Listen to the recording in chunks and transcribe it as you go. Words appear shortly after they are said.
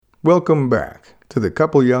Welcome back to the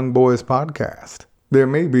Couple Young Boys podcast. There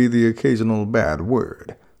may be the occasional bad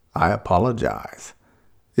word. I apologize.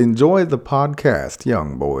 Enjoy the podcast,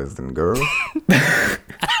 young boys and girls.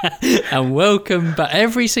 And welcome back.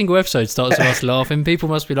 Every single episode starts with us laughing. People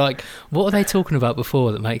must be like, what are they talking about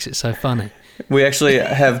before that makes it so funny? We actually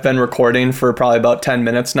have been recording for probably about 10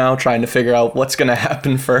 minutes now, trying to figure out what's going to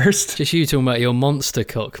happen first. Just you talking about your monster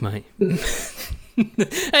cock, mate.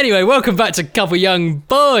 Anyway, welcome back to Couple Young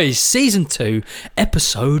Boys, Season 2,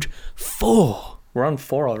 Episode 4. We're on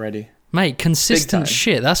 4 already. Mate, consistent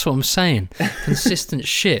shit, that's what I'm saying. Consistent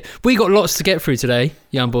shit. We got lots to get through today,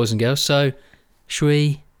 young boys and girls, so should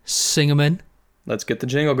we sing them in? Let's get the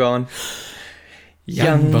jingle going.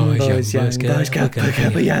 Young boys,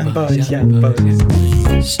 couple young boys.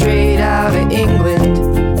 Straight out of England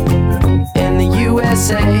and the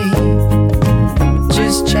USA.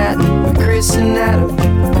 Just chatting with Chris and Adam.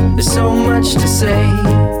 There's so much to say.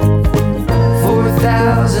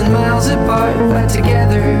 4,000 miles apart, but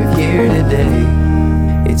together here today.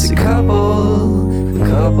 It's a couple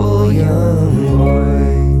young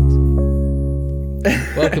boys.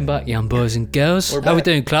 Welcome back, young boys and girls. How we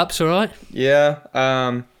doing, Claps, all right? Yeah,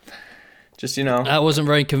 just, That wasn't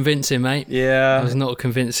very convincing, mate. Yeah. That was not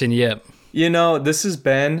convincing yet. This has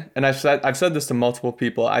been, and I've said this to multiple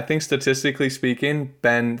people, I think statistically speaking,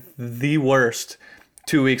 been the worst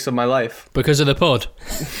 2 weeks of my life. Because of the pod?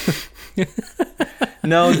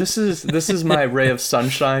 No, this is my ray of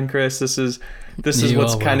sunshine, Chris. This is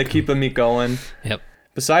what's kind of keeping me going. Yep.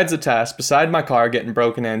 Besides the test, beside my car getting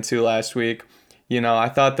broken into last week, I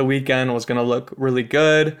thought the weekend was going to look really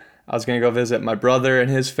good. I was going to go visit my brother and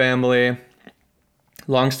his family.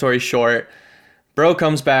 Long story short, bro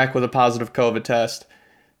comes back with a positive COVID test.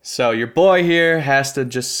 So your boy here has to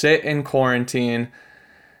just sit in quarantine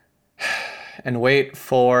and wait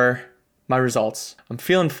for my results. I'm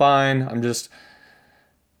feeling fine. I'm just,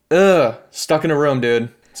 stuck in a room, dude.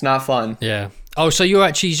 It's not fun. Yeah. Oh, so you're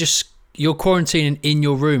actually you're quarantining in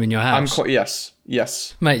your room in your house?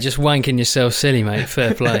 Yes. Mate, just wanking yourself silly, mate.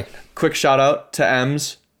 Fair play. Quick shout out to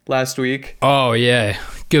Ems last week. Oh, yeah.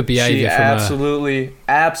 Good behaviour from her.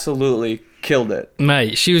 Absolutely killed it.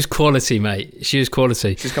 Mate, she was quality, mate. She was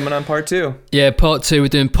quality. She's coming on part 2. Yeah, part 2. We're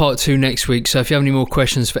doing part 2 next week. So if you have any more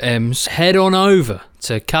questions for Ems, head on over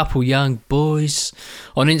to Couple Young Boys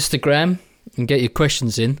on Instagram and get your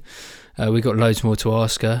questions in. We've got loads more to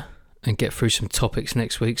ask her and get through some topics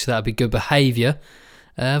next week. So that'll be good behaviour.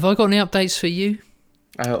 Have I got any updates for you?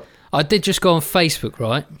 I hope. I did just go on Facebook,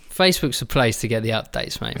 right? Facebook's the place to get the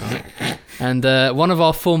updates, mate, right? And one of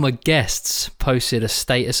our former guests posted a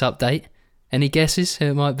status update. Any guesses who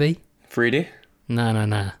it might be? Freedy?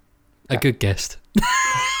 No. A good guest.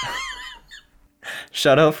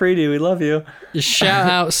 Shout out Freedy, we love you. Shout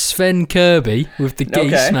out Sven Kirby with the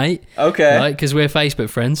geese, mate. Okay. Right, because we're Facebook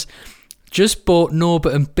friends. Just bought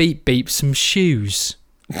Norbert and Beep Beep some shoes.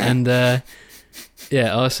 And, yeah,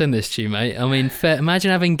 I'll send this to you, mate. I mean,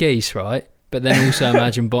 imagine having geese, right? But then also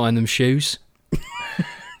imagine buying them shoes.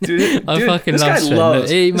 Dude, fucking this love guy Sven. loves,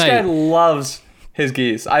 This guy loves his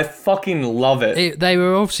geese. I fucking love it. They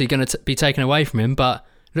were obviously going to be taken away from him, but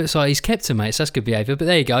looks like he's kept them, mate, so that's good behaviour. But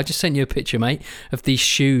there you go, I just sent you a picture, mate, of these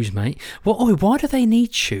shoes, mate. Why do they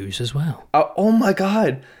need shoes as well? Oh my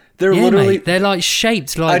God. They're literally... Mate, they're like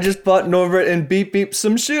shaped like... I just bought Norbert and Beep Beep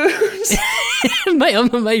some shoes. Mate, I'm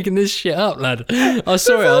not making this shit up, lad. I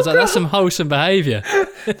saw it, I was like, that's some wholesome behaviour.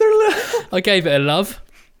 I gave it a love.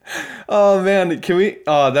 Oh, man, can we...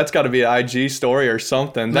 Oh, that's got to be an IG story or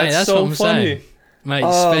something. Mate, that's so what I'm funny. Saying. Mate,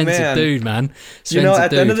 Sven's a dude, man. Sven's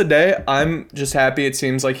at the end of the day, I'm just happy it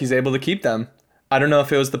seems like he's able to keep them. I don't know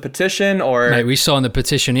if it was the petition or... Mate, we signed the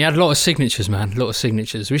petition. He had a lot of signatures, man. A lot of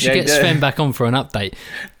signatures. We should get Sven back on for an update.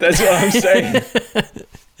 That's what I'm saying.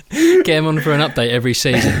 Get him on for an update every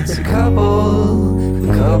season. It's a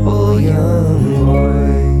couple young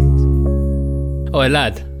boys. Oi,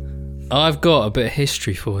 lad. I've got a bit of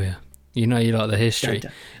history for you. You know you like the history.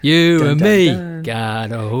 You and me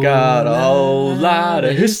got a whole lot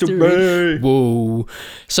of history. Whoa.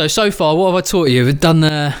 So far, what have I taught you? We've done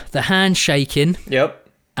the handshaking. Yep.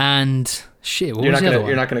 And shit, what was the other one?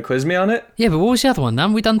 You're not going to quiz me on it? Yeah, but what was the other one,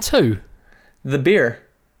 then? We done 2. The beer.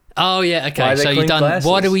 Oh, yeah, okay. So you done glasses.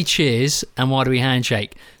 Why do we cheers and why do we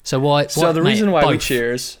handshake? So the reason why we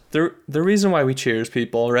cheers, the reason why we cheers,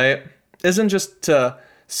 people, right, isn't just to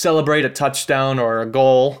celebrate a touchdown or a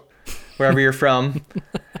goal wherever you're from.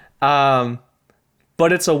 But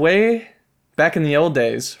it's a way back in the old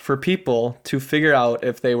days for people to figure out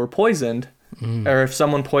if they were poisoned or if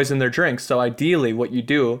someone poisoned their drink. So ideally what you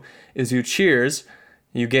do is you cheers,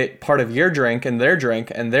 you get part of your drink and their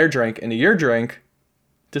drink and their drink into your drink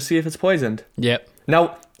to see if it's poisoned. Yep.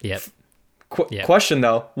 Now, Yep. Yeah. question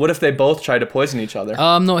though, what if they both try to poison each other?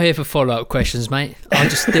 I'm not here for follow-up questions, mate. I'm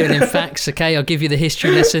just dealing in facts, okay? I'll give you the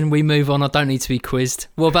history lesson. We move on. I don't need to be quizzed.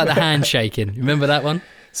 What about the handshaking? Remember that one?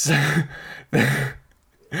 So,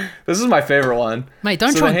 this is my favorite one. Mate,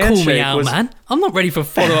 don't So try the and call me handshake out, was- man. I'm not ready for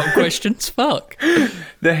follow-up questions. Fuck.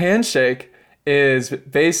 The handshake is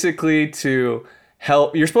basically to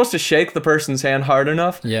help. You're supposed to shake the person's hand hard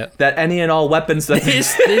enough Yeah. that any and all weapons that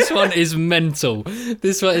This one is mental.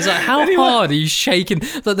 This one is like, how hard are you shaking?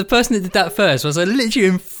 Like the person that did that first was like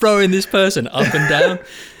literally throwing this person up and down.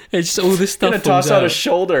 It's just all this stuff. gonna falls toss out a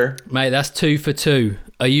shoulder. Mate, that's 2 for 2.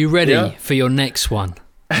 Are you ready Yeah. for your next one?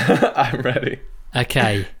 I'm ready.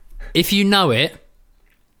 Okay. If you know it,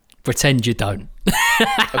 pretend you don't.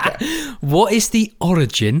 Okay. What is the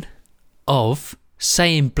origin of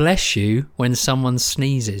saying bless you when someone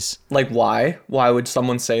sneezes? Like why? Why would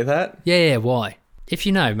someone say that? Yeah, why? If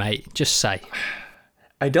you know, mate, just say.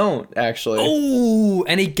 I don't actually. Ooh,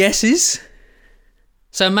 any guesses?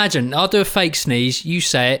 So imagine, I'll do a fake sneeze, you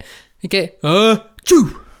say it, you get,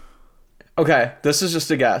 choo. Okay, this is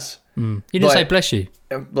just a guess. You didn't But- say bless you.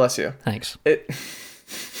 Bless you. Thanks.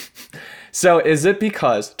 So is it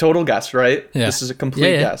because total guess, right? Yeah. This is a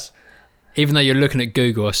complete Yeah. guess. Even though you're looking at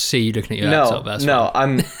Google, I see you looking at your laptop. That's No,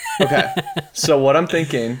 I'm okay. So what I'm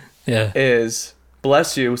thinking fine. Yeah. is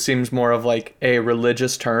bless you seems more of like a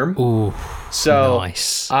religious term. Ooh, So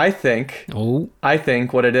nice. I think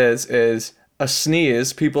what it is a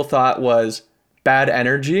sneeze people thought was bad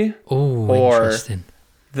energy Ooh, or interesting.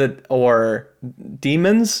 or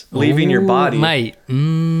demons leaving your Ooh, body. mate.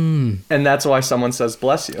 And that's why someone says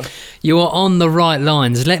bless you. You are on the right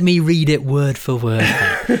lines. Let me read it word for word,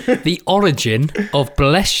 mate. The origin of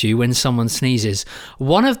bless you when someone sneezes.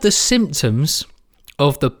 One of the symptoms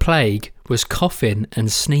of the plague was coughing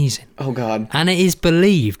and sneezing. Oh God. And it is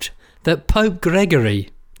believed that Pope Gregory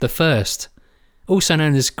I, also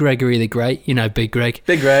known as Gregory the Great, you know, Big Greg,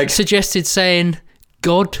 suggested saying,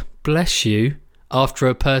 God bless you, after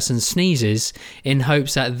a person sneezes, in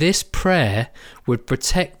hopes that this prayer would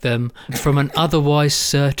protect them from an otherwise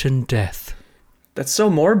certain death. That's so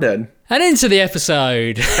morbid. And into the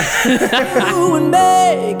episode. You and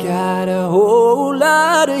me got a whole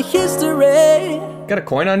lot of history. Got a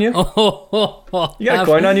coin on you? You You got a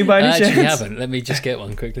coin on you by any I actually chance? haven't. Let me just get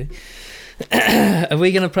one quickly. Are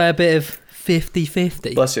we going to play a bit of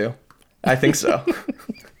 50-50? Bless you. I think so.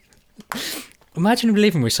 Imagine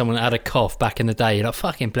living with someone that had a cough back in the day. You're like,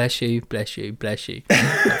 fucking bless you, bless you, bless you.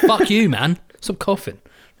 Like, fuck you, man. Stop coughing.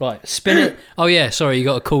 Right, spin it. Oh, yeah, sorry, you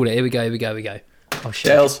got to call it. Here we go. Oh,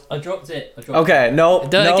 shit. Tails. I dropped it. Okay, no.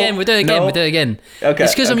 Do it again. We'll do it again. Okay.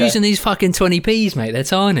 It's because I'm okay. using these fucking 20p's, mate. They're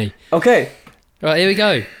tiny. Okay. Right, here we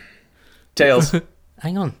go. Tails.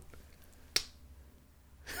 Hang on.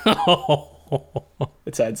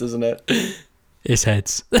 It's heads, isn't it? It's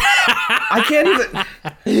heads. I can't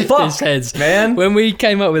even. Fuck. It's heads. Man. When we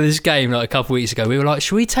came up with this game like a couple of weeks ago, we were like,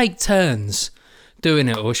 should we take turns doing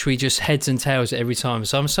it or should we just heads and tails it every time?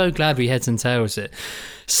 So I'm so glad we heads and tails it.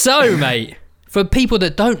 So, mate, for people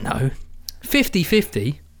that don't know,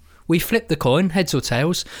 50-50, we flip the coin, heads or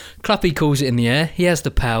tails. Cluppy calls it in the air. He has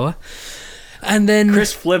the power. And then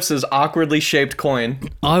Chris flips his awkwardly shaped coin.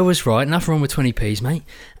 I was right. Nothing wrong with 20p's, mate.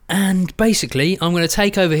 And basically, I'm going to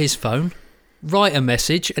take over his phone, write a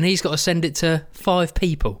message, and he's got to send it to 5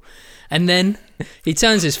 people. And then he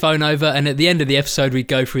turns his phone over, and at the end of the episode, we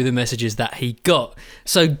go through the messages that he got.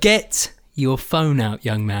 So get your phone out,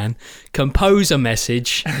 young man. Compose a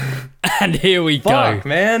message, and here we Fuck, go.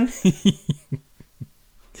 man.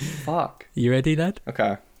 Fuck. You ready, lad?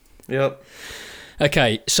 Okay. Yep.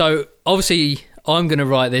 Okay, so obviously, I'm going to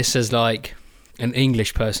write this as like an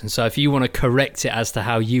English person. So if you want to correct it as to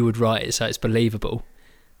how you would write it so it's believable,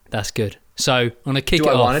 that's good. So I'm going to kick Do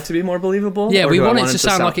it I off. want it to be more believable? Yeah, or we do I want it to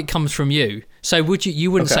sound like it comes from you. So would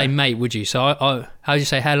you wouldn't Okay. say mate, would you? So how do you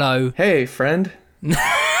say hello? Hey, friend.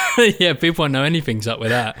 Yeah, people won't know anything's up with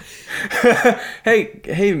that. Hey,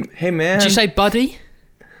 man. Did you say buddy?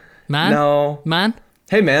 Man? No. Man?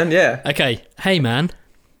 Hey, man, yeah. Okay, hey man.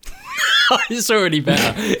 It's already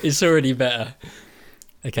better.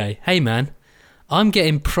 Okay, hey man. I'm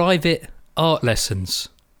getting private art lessons.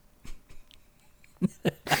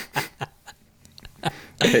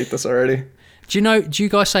 I hate this already. Do you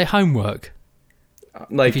guys say homework?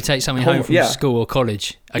 Like, If you take something home from yeah. school or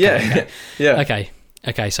college? Okay, Yeah, yeah.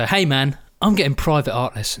 Okay, so hey man, I'm getting private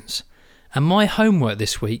art lessons. And my homework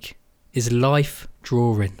this week is life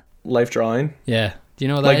drawing. Life drawing. Yeah. Do you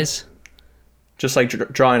know what Like- that is? Just like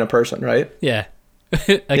drawing a person, right? Yeah.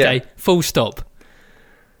 Okay, Yeah. full stop.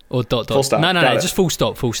 Or dot. Full stop, No, got it. just full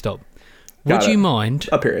stop. Would Got you it. mind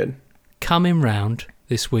A period. coming round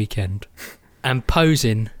this weekend and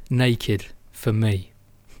posing naked for me?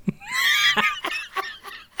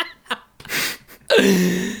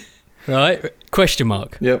 Right? Question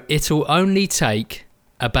mark. Yep. It'll only take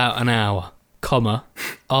about an hour, comma.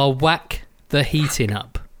 I'll whack the heating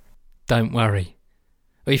up. Don't worry.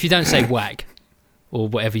 Or if you don't say whack, or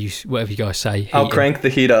whatever you guys say. I'll heating, crank the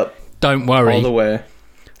heat up Don't worry. all the way.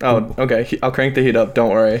 Oh, okay. I'll crank the heat up. Don't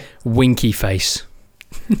worry. Winky face.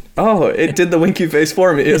 Oh, it did the winky face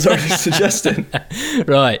for me. It was already suggested.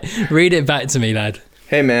 Right. Read it back to me, lad.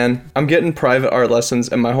 Hey man, I'm getting private art lessons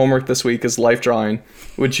and my homework this week is life drawing.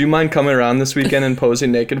 Would you mind coming around this weekend and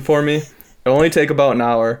posing naked for me? It'll only take about an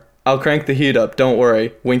hour. I'll crank the heat up, don't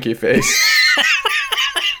worry. Winky face.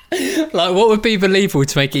 Like, what would be believable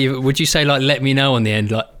to make it even... Would you say, like, let me know on the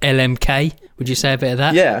end? Like, LMK? Would you say a bit of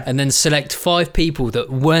that? Yeah. And then select 5 people that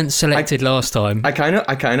weren't selected last time. I kind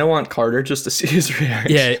of want Carter just to see his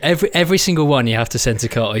reaction. Yeah, every single one you have to send to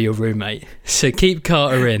Carter, your roommate. So keep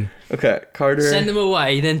Carter in. Okay, Carter. Send them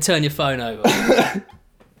away, then turn your phone over.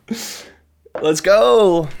 Let's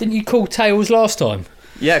go. Didn't you call Tails last time?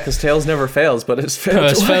 Yeah, because Tails never fails, but it's failed Oh,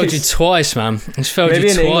 it's twice. failed you twice, man. It's failed Maybe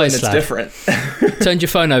you in England twice, it's lad. different. Turned your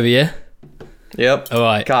phone over, yeah? Yep. All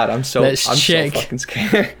right. God, I'm so check. fucking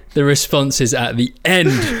scared. The responses at the end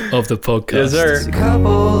of the podcast. Yes, sir. A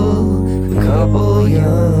couple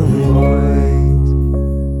young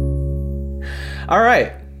boys. All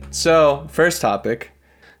right. So, first topic.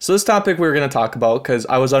 So this topic we were going to talk about because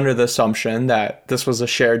I was under the assumption that this was a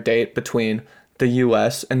shared date between the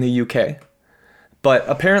US and the UK. But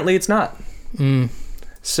apparently it's not.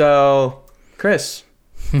 So, Chris,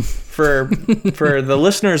 for the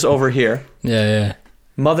listeners over here, Yeah.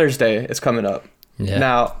 Mother's Day is coming up. Yeah.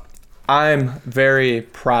 Now, I'm very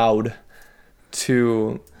proud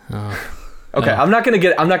to... Okay, I love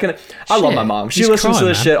Shit, my mom. She he's listens to crying,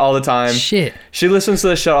 this man. shit all the time. Shit. She listens to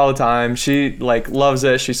this shit all the time. She loves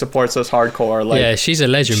it. She supports us hardcore. Like, Yeah, she's a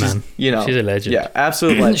legend, man. you know, She's a legend. Yeah,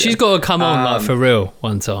 absolute legend. She's got to come on, like, for real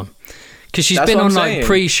one time. Because she's That's been what on, I'm like, saying.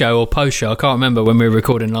 pre-show or post-show. I can't remember when we were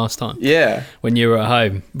recording last time. Yeah. When you were at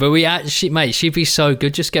home. But we actually, mate, she'd be so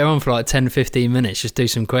good. Just get her on for, like, 10, 15 minutes. Just do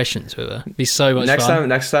some questions with her. It'd be so much fun.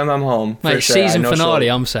 Next time I'm home. Mate, for sure, I season know finale,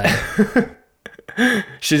 she'll- I'm saying.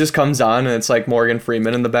 She just comes on and it's like Morgan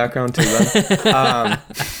Freeman in the background too. Then.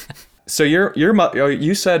 So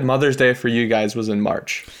you said Mother's Day for you guys was in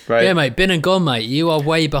March, right? Yeah, mate, been and gone, mate. You are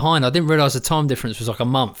way behind. I didn't realise the time difference was like a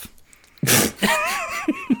month.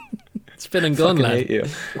 It's been and gone, Fucking lad. hate you.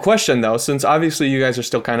 Question though, since obviously you guys are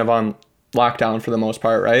still kind of on lockdown for the most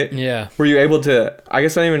part, right? Yeah. Were you able to? I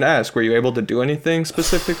guess I didn't even ask. Were you able to do anything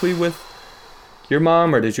specifically with your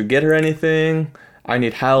mom, or did you get her anything? I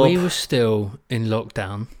need help. We were still in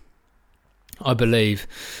lockdown, I believe.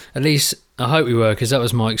 At least, I hope we were, because that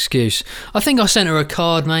was my excuse. I think I sent her a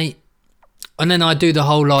card, mate. And then I do the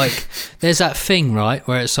whole, like, there's that thing, right,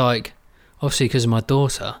 where it's like, obviously because of my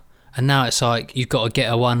daughter, and now it's like, you've got to get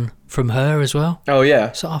her one from her as well. Oh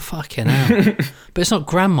yeah. So, oh, fucking hell. But it's not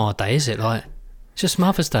Grandma Day, is it? Like, it's just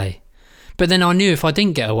Mother's Day. But then I knew if I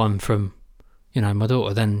didn't get her one from, my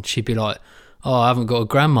daughter, then she'd be like, oh, I haven't got a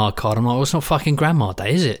grandma card. I'm like, well, it's not fucking Grandma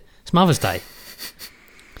Day, is it? It's Mother's Day.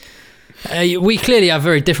 We clearly have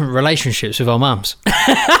very different relationships with our mums.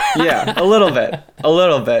 Yeah, a little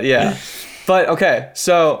bit, yeah. But okay,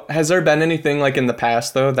 so has there been anything like in the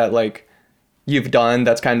past though that like you've done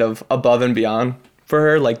that's kind of above and beyond for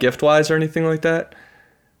her, like gift wise or anything like that?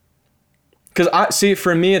 Because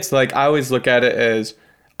for me, it's like I always look at it as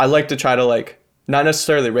I like to try to like not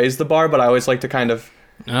necessarily raise the bar, but I always like to kind of.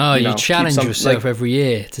 Oh, you keep challenge some, yourself like- every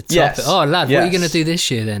year to top Yes, it. Oh, lad, what are you yes. going to do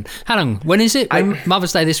this year then? How long? When is it?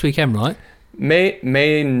 Mother's Day this weekend, right? May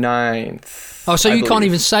 9th. Oh, so I you can't believe.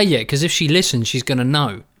 even say yet, because if she listens, she's going to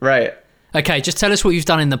know. Right. Okay, just tell us what you've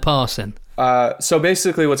done in the past then. So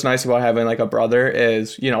basically what's nice about having like a brother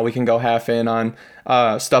is, we can go half in on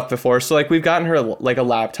stuff before. So like we've gotten her like a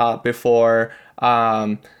laptop before,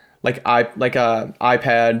 like a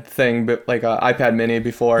iPad thing, but like a iPad mini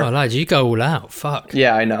before. Oh, lad, you go all out. Fuck.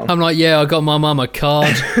 Yeah, I know. I'm like, yeah, I got my mum a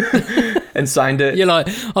card. And signed it. You're like,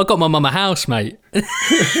 I got my mum a house, mate.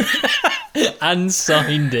 And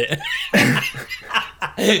signed it.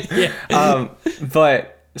 Yeah.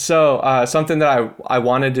 But so something that I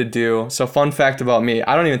wanted to do. So fun fact about me,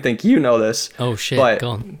 I don't even think you know this. Oh, shit, But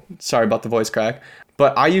go on. sorry about the voice crack.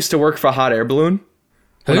 But I used to work for a hot air balloon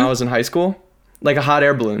when Who? I was in high school. Like a hot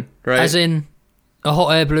air balloon, right? As in a hot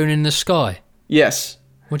air balloon in the sky. Yes.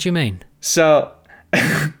 What do you mean? So,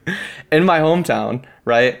 in my hometown,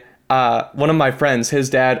 right, one of my friends, his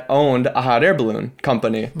dad owned a hot air balloon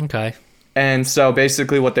company. Okay. And so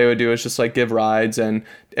basically what they would do is just like give rides, and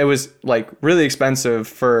it was like really expensive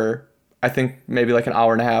for, I think maybe like an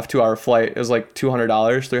hour and a half, 2 hour flight. It was like $200,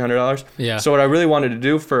 $300. Yeah. So what I really wanted to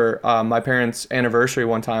do for my parents' anniversary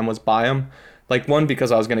one time was buy them. Like, one,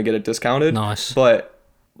 because I was going to get it discounted. Nice. But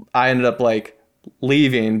I ended up like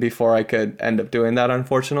leaving before I could end up doing that,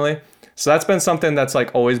 unfortunately. So that's been something that's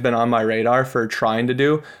like always been on my radar for trying to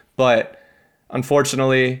do. But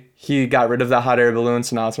unfortunately, he got rid of that hot air balloon,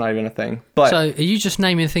 so now it's not even a thing. But So are you just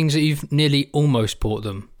naming things that you've nearly almost bought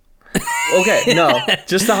them? okay, no,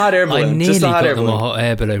 just the hot air I balloon. nearly Just the hot got air them a balloon. hot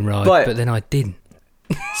air balloon ride, But- but then I didn't.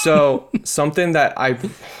 So something that I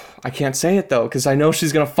can't say it though, because I know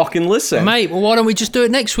she's gonna fucking listen. Mate, well, why don't we just do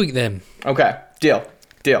it next week then? Okay, deal.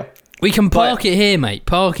 We can park it here, mate.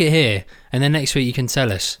 Park it here. And then next week you can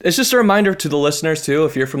tell us. It's just a reminder to the listeners too,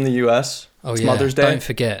 if you're from the US, Oh, it's yeah. Mother's Day. Don't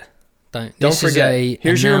forget. Don't This forget. Is a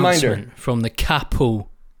Here's your reminder. announcement from the Capel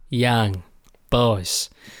Young boys,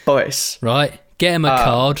 Boys. right? Get them a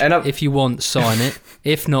card. and if you want, sign it.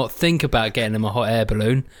 If not, think about getting them a hot air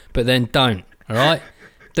balloon, but then don't, all right?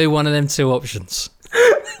 Do one of them two options.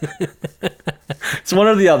 It's one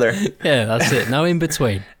or the other. Yeah, that's it. No in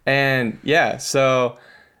between. And yeah, so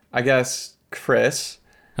I guess Chris,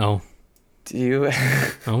 Oh. do you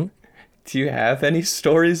Oh. do you have any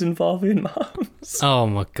stories involving moms? Oh,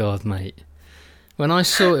 my God, mate. When I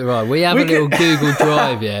saw it, right, we have We a little can- Google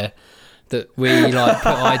Drive, yeah, that we like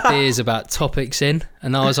put ideas about topics in,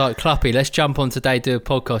 and I was like, Cluppy, let's jump on today, do a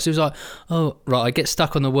podcast. He was like, oh, right, I get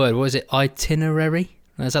stuck on the word. What is it? Itinerary?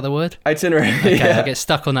 Is that the word? Itinerary. Okay, Yeah. I get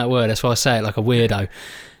stuck on that word. That's why I say it like a weirdo.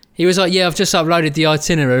 He was like, yeah, I've just uploaded the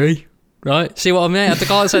itinerary, right? See what I mean? I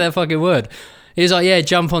can't say that fucking word. He was like, yeah,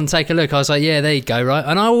 jump on, take a look. I was like, yeah, there you go, right?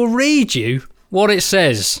 And I will read you what it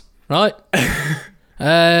says, right?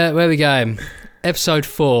 Where we going? Episode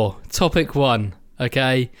 4, topic 1,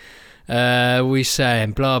 okay? We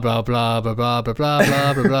saying blah, blah, blah, blah, blah, blah, blah,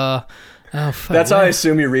 blah, blah, blah. Oh, fuck. That's how I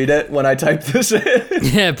assume you read it when I type this in.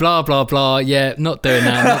 Yeah, blah, blah, blah. Yeah, not doing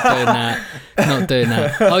that. Not doing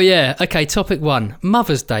that. Oh, yeah. Okay, topic 1.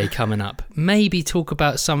 Mother's Day coming up. Maybe talk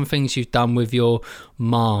about some things you've done with your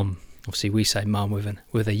mom. Obviously, we say mum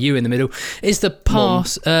with a U in the middle. Is the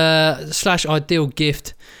past / ideal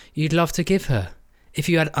gift you'd love to give her? If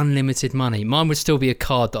you had unlimited money. Mine would still be a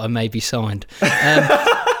card that I maybe signed.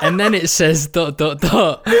 And then it says ...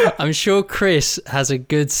 I'm sure Chris has a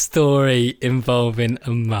good story involving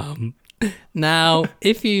a mum. Now,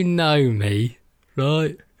 if you know me,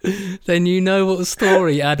 right, then you know what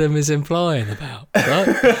story Adam is implying about,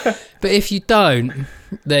 right? But if you don't,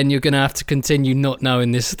 then you're going to have to continue not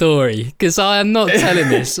knowing this story, because I am not telling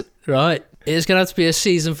this, right? It's going to have to be a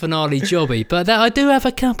season finale jobby. But I do have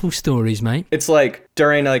a couple stories, mate. It's like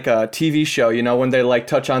during like a TV show, you know, when they like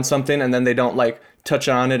touch on something and then they don't like touch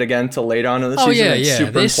on it again till later on in the season. Oh, yeah, It's yeah.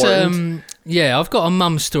 super This, important. yeah, I've got a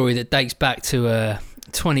mum story that dates back to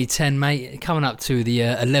 2010, mate, coming up to the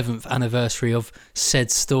 11th anniversary of said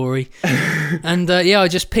story. And yeah, I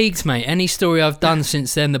just peaked, mate. Any story I've done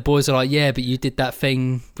since then, the boys are like, yeah, but you did that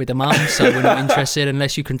thing with the mum, so we're not interested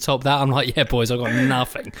unless you can top that. I'm like, yeah, boys, I've got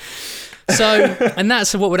nothing. So, and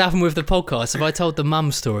that's what would happen with the podcast. If I told the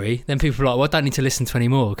mum story, then people are like, well, I don't need to listen to any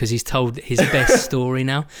more because he's told his best story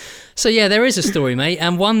now. So yeah, there is a story, mate,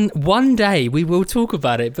 and one day we will talk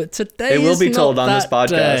about it, but today It will is be not told on this that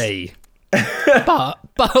podcast. day. but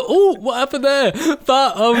oh, what happened there?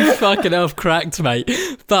 But I'm fucking off cracked, mate.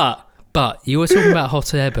 But you were talking about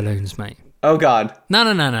hot air balloons, mate. Oh God, No.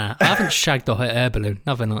 I haven't shagged a hot air balloon.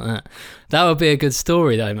 Nothing like that. That would be a good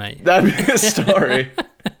story, though, mate. that'd be a story.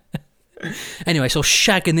 Anyway, so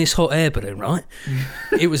shagging this hot air balloon, right?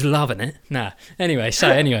 It was loving it. Nah. Anyway,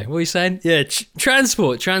 what were you saying? Yeah,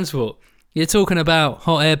 transport. You're talking about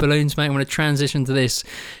hot air balloons, mate. I'm going to transition to this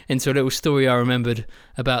into a little story I remembered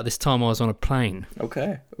about this time I was on a plane.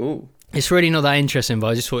 Okay. Ooh. It's really not that interesting, but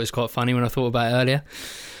I just thought it was quite funny when I thought about it earlier.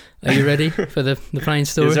 Are you ready for the plane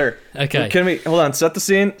story? Yes, sir. Okay. Can we hold on? Set the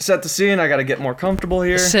scene. I got to get more comfortable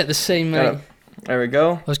here. Set the scene, mate. There we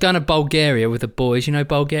go. I was going to Bulgaria with the boys. You know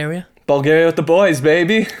Bulgaria? Bulgaria with the boys,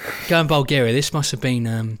 baby. Going Bulgaria. This must have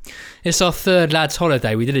been... it's our third lads'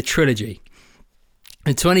 holiday. We did a trilogy.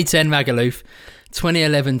 In 2010, Magaluf.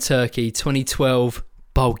 2011, Turkey. 2012,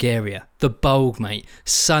 Bulgaria. The Bulg, mate.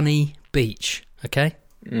 Sunny beach. Okay?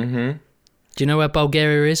 Mm-hmm. Do you know where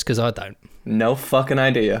Bulgaria is? Because I don't. No fucking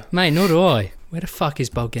idea. Mate, nor do I. Where the fuck is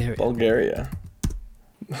Bulgaria? Bulgaria.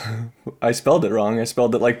 I spelled it wrong. I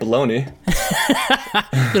spelled it like baloney.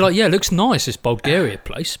 You're like, yeah, it looks nice, this Bulgaria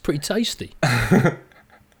place. Pretty tasty.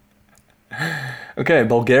 Okay,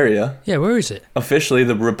 Bulgaria. Yeah, where is it? Officially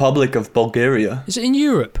the Republic of Bulgaria. Is it in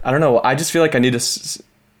Europe? I don't know. I just feel like I need to...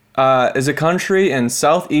 is a country in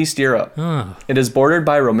Southeast Europe. Oh. It is bordered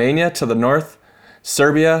by Romania to the north,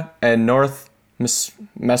 Serbia and North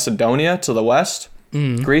Macedonia to the west,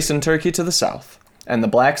 Greece and Turkey to the south, and the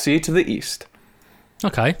Black Sea to the east.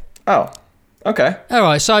 Okay. Oh, okay. All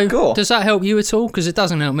right, so Cool. does that help you at all? Because it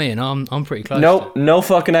doesn't help me, and I'm pretty close. Nope, no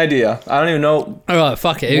fucking idea. I don't even know. All right,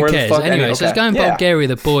 fuck it. Who Where the cares? fuck- Anyway, so let's go in yeah. Bulgaria,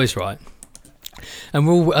 the boys, right? And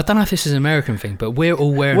we're all, I don't know if this is an American thing, but we're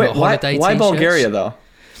all wearing Wait, like holiday why t-shirts. Bulgaria though?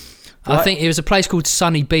 I think it was a place called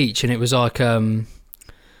Sunny Beach, and it was like one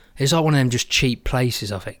of them just cheap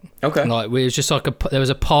places. I think. Okay. Like it was just like there was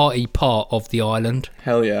a party part of the island,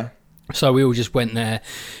 Hell yeah. so we all just went there.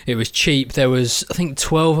 It was cheap. There was I think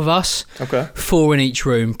 12 of us. Okay. 4 in each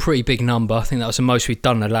room, pretty big number. I think that was the most we'd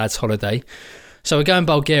done on a lads' holiday. So we're going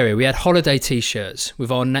to Bulgaria. We had holiday t-shirts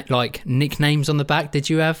with our nicknames on the back. Did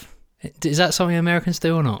you have? Is that something Americans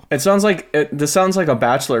do or not? This sounds like a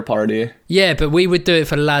bachelor party. Yeah, but we would do it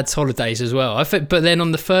for lads' holidays as well. But then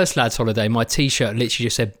on the first lads' holiday, my t-shirt literally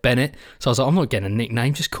just said Bennett. So I was like, I'm not getting a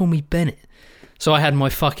nickname. Just call me Bennett. So I had my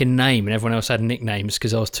fucking name, and everyone else had nicknames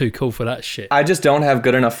because I was too cool for that shit. I just don't have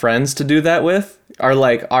good enough friends to do that with.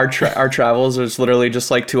 Our travels is literally just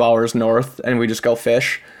like 2 hours north, and we just go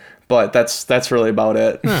fish. But that's really about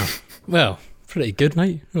it. Oh, well, pretty good,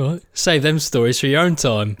 mate. All right. Save them stories for your own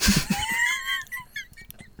time.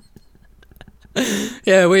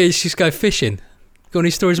 Yeah, we just go fishing. Got any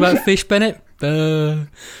stories about fish, Bennett? So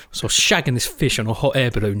shagging this fish on a hot air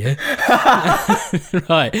balloon, yeah?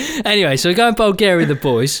 Right. Anyway, so we're going to Bulgaria, the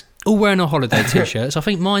boys, all wearing our holiday t-shirts. I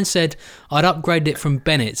think mine said I'd upgraded it from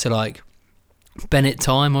Bennett to like Bennett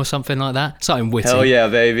time or something like that. Something witty. Hell yeah,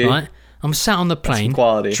 baby. Right? I'm sat on the plane,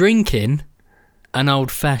 quality. drinking an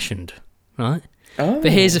old-fashioned, right? Oh.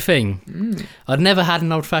 But here's the thing. I'd never had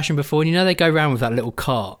an old-fashioned before, and you know they go around with that little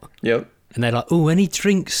cart, Yep. and they're like, oh, any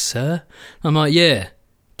drinks, sir? I'm like, yeah,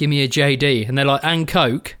 give me a JD. And they're like, and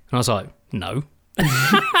Coke? And I was like, no.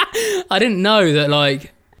 I didn't know that,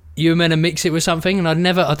 like, you were meant to mix it with something, and I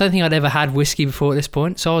don't think I'd ever had whiskey before at this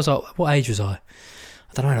point. So I was like, what age was I?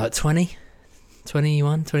 I don't know, like 20?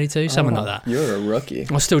 21, 22, something like that. You're a rookie.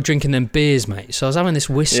 I was still drinking them beers, mate. So I was having this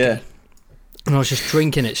whiskey, Yeah. and I was just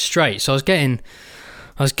drinking it straight. So I was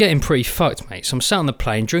getting pretty fucked, mate. So I'm sat on the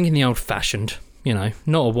plane drinking the old-fashioned, you know,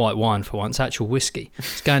 not a white wine for once, actual whiskey.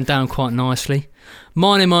 It's going down quite nicely.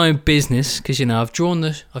 Minding my own business, because you know I've drawn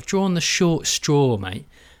the short straw, mate,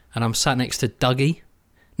 and I'm sat next to Dougie.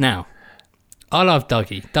 Now, I love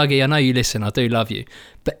Dougie. Dougie, I know you listen. I do love you,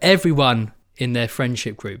 but everyone in their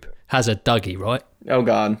friendship group has a Dougie, right? Oh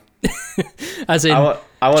God. As in, I want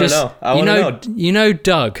to know. I want to know. You know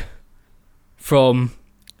Doug from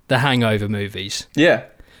the Hangover movies. Yeah.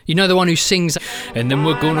 You know the one who sings, and then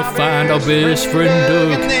we're gonna find our best friend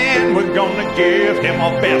Doug. And then we're gonna give him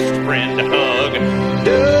our best friend a hug.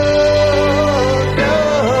 Doug,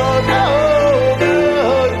 Doug,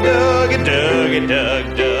 Doug, Doug, Doug,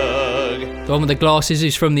 Doug, Doug. The one with the glasses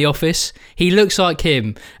who's from The Office. He looks like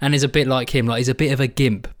him and is a bit like him. Like he's a bit of a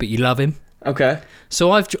gimp, but you love him. Okay.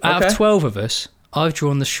 So out Okay. of 12 of us, I've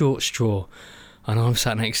drawn the short straw, and I'm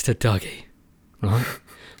sat next to Dougie, right?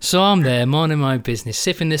 So I'm there, minding my own business,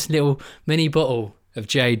 sipping this little mini bottle of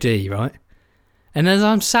JD, right? And as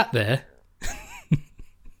I'm sat there,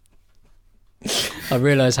 I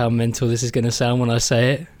realise how mental this is going to sound when I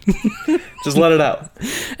say it. Just let it out.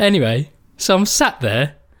 Anyway, so I'm sat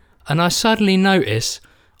there, and I suddenly notice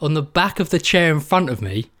on the back of the chair in front of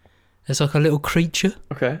me, there's like a little creature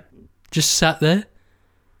Okay. just sat there.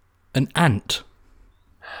 An ant.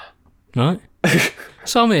 Right?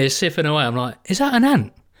 So I'm here sipping away. I'm like, is that an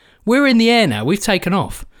ant? We're in the air now. We've taken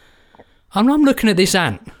off. I'm looking at this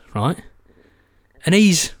ant, right? And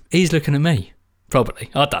he's looking at me. Probably.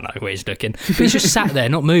 I don't know where he's looking. But he's just sat there,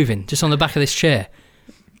 not moving, just on the back of this chair.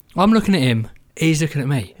 I'm looking at him. He's looking at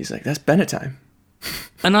me. He's like, that's Bennett time.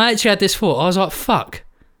 And I actually had this thought. I was like, fuck.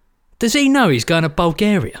 Does he know he's going to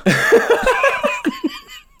Bulgaria?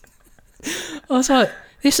 I was like,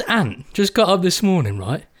 this ant just got up this morning,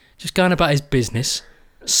 right? Just going about his business.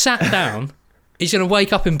 Sat down. He's going to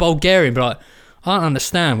wake up in Bulgaria and be like, I don't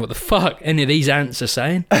understand what the fuck any of these ants are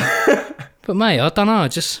saying. But mate, I don't know. I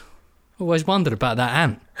just always wondered about that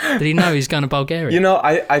ant. Did he know he's going to Bulgaria? You know,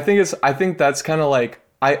 I think that's kind of like,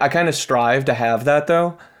 I kind of strive to have that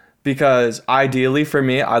though, because ideally for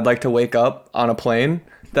me, I'd like to wake up on a plane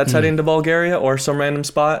that's heading to Bulgaria or some random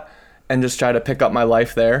spot and just try to pick up my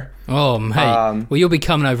life there. Oh, mate. Well, you'll be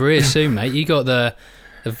coming over here soon, mate. You got the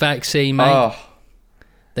vaccine, mate. Oh,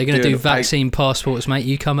 They're going to do dude, vaccine passports, mate.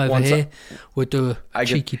 You come over Once here, we'll do a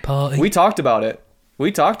cheeky party. we talked about it.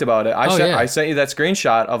 I Oh, yeah. sent you that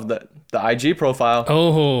screenshot of the IG profile.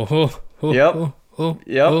 Oh. Yep.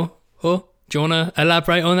 Yep. Do you want to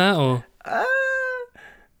elaborate on that, or?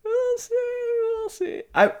 We'll see.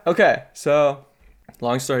 Okay, so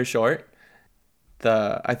long story short,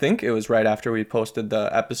 I think it was right after we posted the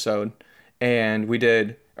episode, and you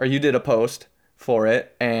did a post for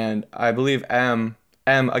it, and I believe M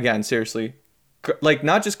again, seriously, like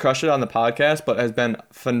not just crushed it on the podcast, but has been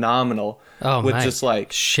phenomenal with mate. just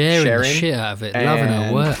like sharing the shit out of it, loving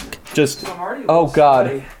her work. Just Marty oh was god,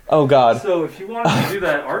 funny. oh god. So if you wanted to do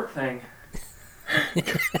that art thing,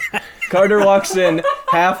 Carter walks in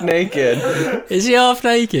half naked. Is he half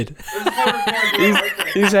naked?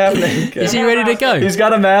 He's half naked. Is he ready to go? He's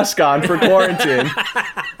got a mask on for quarantine.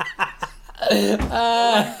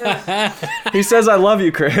 He says, "I love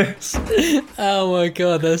you, Chris." Oh my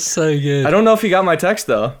god, that's so good. I don't know if he got my text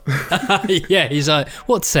though. Yeah, he's like,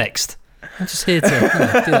 what text? I'm just here to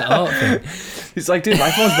do that art thing. He's like, "Dude,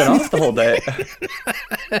 my phone's been off the whole day."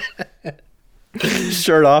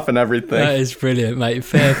 Shirt off and everything. That is brilliant, mate.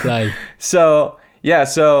 Fair play. So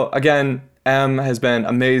again, M has been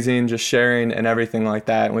amazing, just sharing and everything like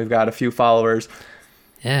that. And we've got a few followers.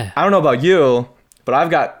 Yeah. I don't know about you, but I've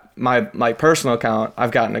got my personal account.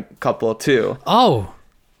 I've gotten a couple too. Oh,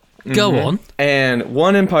 go on. And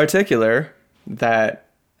one in particular that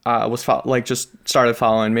was just started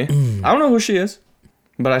following me. I don't know who she is,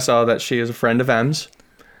 but I saw that she is a friend of M's.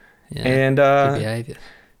 Yeah. And Good behavior.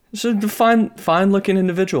 she's a fine looking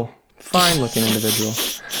individual.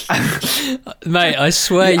 Mate, I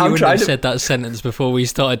swear Yeah, you I'm wouldn't trying have to- said that sentence before we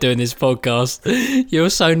started doing this podcast. You're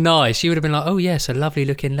so nice. You would have been like, oh yes, a lovely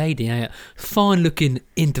looking lady, a fine looking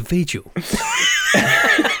individual.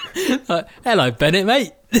 Like, hello, Bennett,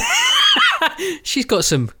 mate. She's got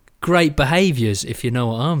some great behaviours, if you know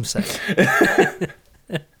what I'm saying.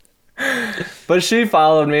 But she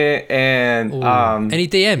followed me and Any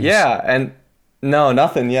DMs? yeah, and no,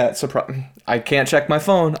 nothing yet. I can't check my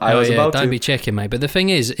phone. I was about don't to. be checking, mate. But the thing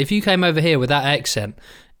is, if you came over here with that accent,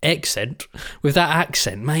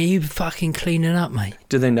 mate, you fucking cleaning up, mate.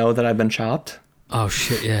 Do they know that I've been chopped? Oh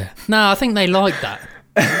shit, yeah. No, I think they like that.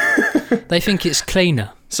 They think it's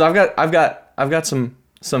cleaner. So I've got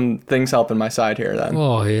some things helping my side here then.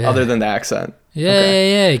 Oh yeah. Other than the accent.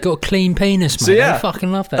 Yeah. You got a clean penis, mate. So, yeah. I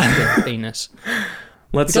fucking love that penis.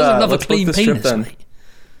 Let's Who doesn't love a let's book clean this trip penis, then. mate?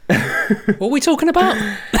 What are we talking about?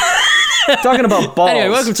 Talking about balls. Anyway,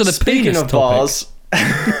 welcome to the Speaking penis of topic. balls.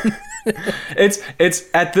 It's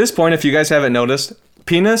at this point, if you guys haven't noticed,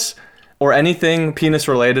 penis or anything penis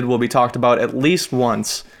related will be talked about at least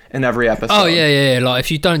once in every episode. Oh yeah. Like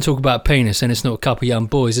if you don't talk about penis, then it's not a couple young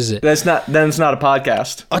boys, is it? Then it's not a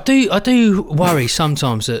podcast. I do worry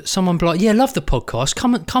sometimes that someone be like, yeah, love the podcast,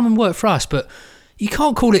 come and work for us, but you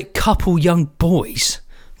can't call it couple young boys.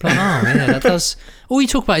 Like, oh yeah, that does. All you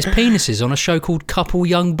talk about is penises on a show called Couple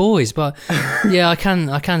Young Boys. But yeah, I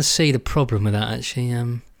can see the problem with that actually.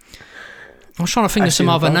 I was trying to think of some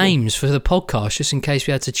other names for the podcast just in case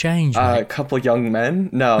we had to change. A couple young men?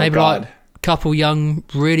 No, Maybe God. like couple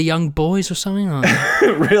really young boys or something. Like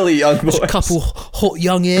really young boys. a couple hot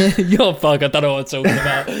young hair. Yo, fuck, I don't know what I'm talking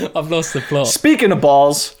about. I've lost the plot. Speaking of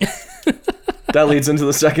balls, that leads into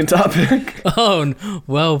the second topic. Oh,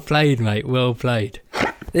 well played, mate. Well played.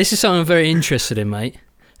 This is something I'm very interested in, mate.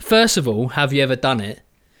 First of all, have you ever done it?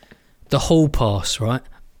 The hall pass, right?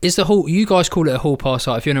 Is the hall... You guys call it a hall pass.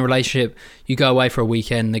 Like if you're in a relationship, you go away for a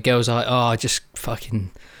weekend, the girl's like, oh, just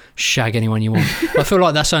fucking shag anyone you want. I feel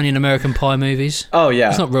like that's only in American Pie movies. Oh, yeah.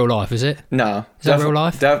 It's not real life, is it? No. Is that real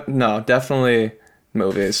life? No, definitely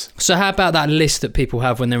movies. So how about that list that people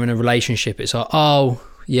have when they're in a relationship? It's like, oh,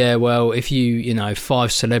 yeah, well, if you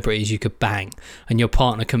 5 celebrities you could bang and your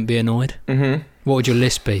partner couldn't be annoyed, what would your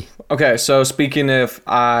list be? Okay, so speaking if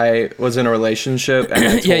I was in a relationship and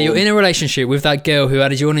I Yeah, you're told- in a relationship with that girl who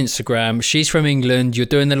added you on Instagram. She's from England. You're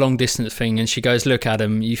doing the long distance thing, and she goes, "Look,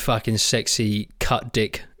 Adam, you fucking sexy cut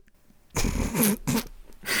dick,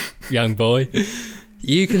 young boy.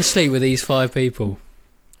 You can sleep with these 5 people,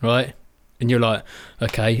 right?" And you're like,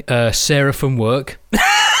 "Okay, Sarah from work."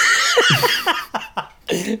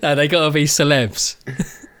 No, they gotta be celebs.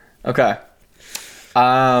 Okay.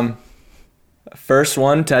 First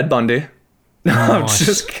one, Ted Bundy. No, I'm Nice.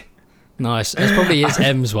 just kidding. Nice. It's probably his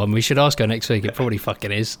M's one. We should ask her next week. It probably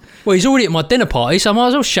fucking is. Well, he's already at my dinner party, so I might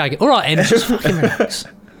as well shag it. All right, M's, just fucking relax.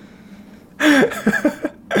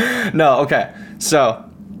 No, okay. So,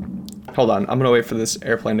 hold on. I'm going to wait for this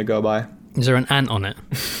airplane to go by. Is there an ant on it?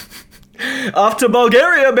 Off to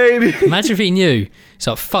Bulgaria, baby! Imagine if he knew. He's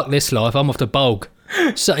like, fuck this life, I'm off to Bulg.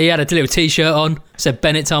 So he had a little t-shirt on, said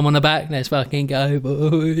Bennett time on the back. Let's fucking go,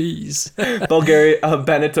 boys. Bulgaria,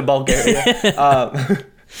 Bennett to Bulgaria.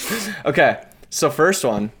 Okay, so first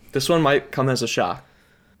one. This one might come as a shock.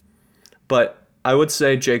 But I would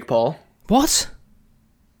say Jake Paul. What?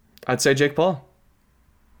 I'd say Jake Paul.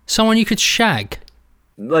 Someone you could shag?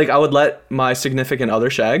 Like, I would let my significant other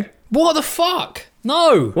shag. What the fuck?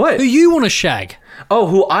 No. What? Who you want to shag? Oh,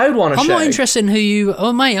 who I'd want to shag. I'm not interested in who you...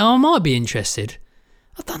 Oh, mate, I might be interested.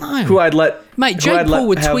 I don't know. Who I'd let... Mate, who Jake I'd Paul let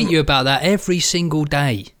would have- tweet you about that every single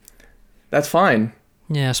day. That's fine.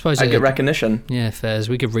 Yeah, I suppose I it get recognition. Yeah, fairs.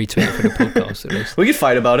 We could retweet it for the podcast at least. We could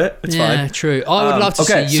fight about it. It's Yeah, fine. true. I would love to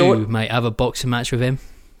okay, see so you, mate, have a boxing match with him.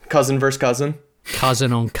 Cousin versus cousin.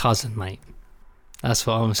 Cousin on cousin, mate. That's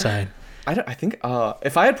what I'm saying. I think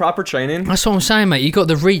if I had proper training... That's what I'm saying, mate. You got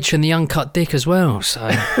the reach and the uncut dick as well, so...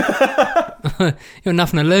 you got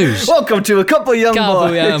nothing to lose. Welcome to a couple young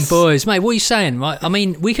boys. Young boys. Mate, what are you saying? Right? I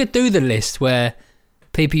mean, we could do the list where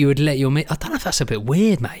people you would let your... I don't know if that's a bit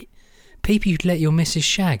weird, mate. People you'd let your missus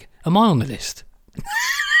shag. Am I on the list?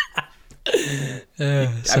 I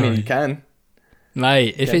mean, you can.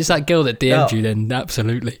 Mate, if it's that girl that DM'd No. you, then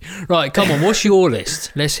absolutely. Right, come on. What's your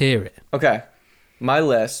list? Let's hear it. Okay. My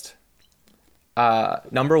list,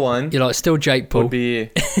 number one You're like, still Jake Paul. would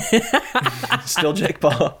be... Still Jake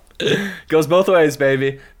Paul. Goes both ways,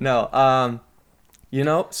 baby. No,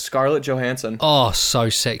 Scarlett Johansson. Oh, so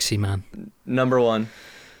sexy, man. Number one.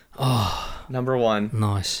 Number one.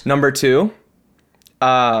 Nice. Number two,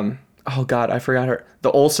 oh God, I forgot her.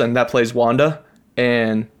 The Olsen that plays Wanda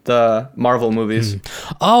in the Marvel movies.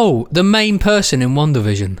 Oh, the main person in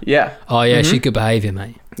WandaVision. Yeah. Oh, yeah, she's good behaviour,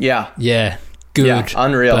 mate. Yeah. Yeah, good Yeah,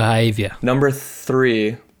 unreal. behaviour. Number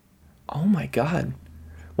three, oh my God.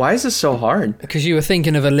 Why is this so hard? Because you were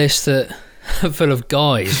thinking of a list that full of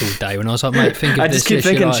guys all day when I was like, mate, think of I this just keep list.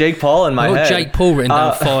 You're thinking like, Jake Paul in my I've got head. Jake Paul written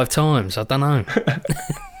down 5 times. I don't know.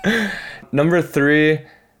 Number three,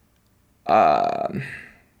 Oh,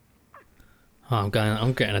 I'm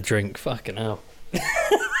getting a drink. Fucking hell.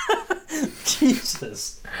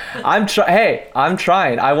 Jesus. I'm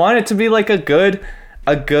trying. I want it to be like a good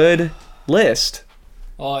list.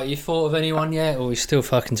 Oh, you thought of anyone yet? Or are we still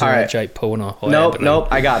fucking talking All about right. Jake Paul? Nope,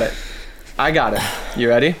 I got it. You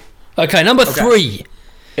ready? Okay, number 3.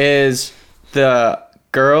 Is the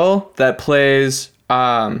girl that plays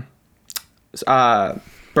Birds of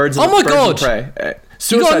Oh my Birds God. of Prey. You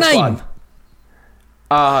Suicide got a name?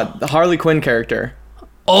 Squad. The Harley Quinn character.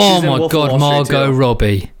 Oh She's in my Wolf of God, Wall Street Margot too.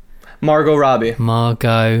 Robbie. Margot Robbie.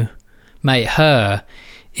 Mate, her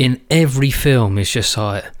in every film is just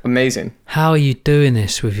like, Amazing. how are you doing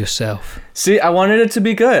this with yourself? See, I wanted it to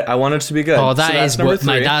be good. Oh, So that that's is number worth,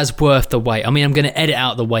 mate, three. that is worth the wait. I mean, I'm going to edit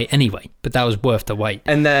out the wait anyway, but that was worth the wait.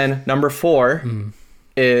 And then number 4 Hmm.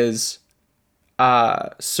 is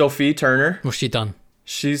Sophie Turner. What's she done?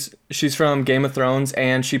 She's from Game of Thrones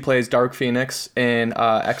and she plays Dark Phoenix in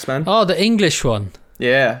X-Men. Oh, the English one.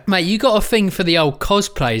 Yeah. Mate, you got a thing for the old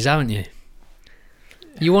cosplays, haven't you?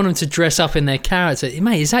 You want them to dress up in their character.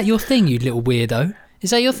 Mate, is that your thing, you little weirdo? Is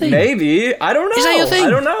that your thing? Maybe. I don't know. Is that your thing? I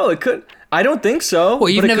don't know. It could. I don't think so.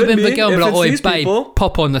 What, you've but it never could been with a girl and be if like, it's oi, these babe, people.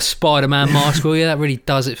 pop on the Spider-Man mask, will you? That really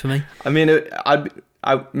does it for me. I mean,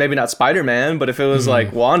 I maybe not Spider-Man, but if it Hmm. was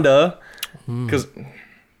like Wanda, because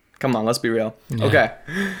come on, let's be real. Okay.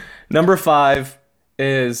 Number 5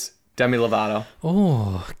 is Demi Lovato.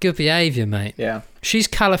 Oh, good behaviour, mate. Yeah. She's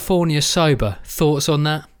California sober. Thoughts on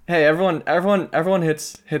that? Hey, everyone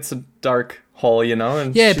hits a dark hole, you know,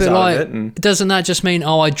 and Yeah, she's but out like, of it and doesn't that just mean,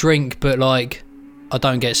 oh, I drink, but like, I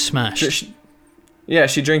don't get smashed?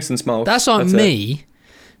 she drinks and smokes. That's like it. me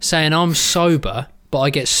saying I'm sober, but I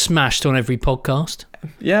get smashed on every podcast.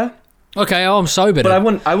 Yeah, Okay, I'm sober. but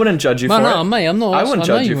then. I wouldn't judge you No, for no, it. mate, I'm not. I wouldn't know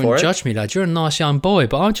judge you wouldn't for it. judge me, lad. You're a nice young boy,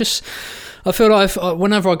 but I feel like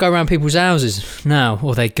whenever I go around people's houses now,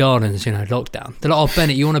 or their gardens, you know, lockdown, they're like, oh,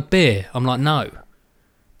 Bennett, you want a beer? I'm like, no.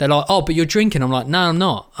 They're like, oh, but you're drinking. I'm like, no, I'm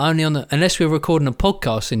not. Only unless we're recording a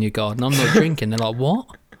podcast in your garden, I'm not drinking. They're like, what?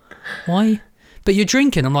 Why? But you're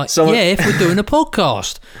drinking. I'm like, So- yeah, if we're doing a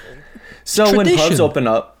podcast. So Tradition.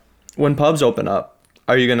 when pubs open up,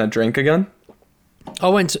 are you gonna drink again?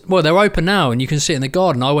 Well, they're open now and you can sit in the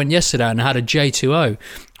garden. I went yesterday and I had a J2O,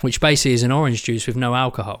 which basically is an orange juice with no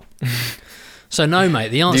alcohol. So no, mate,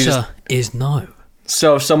 the answer is no.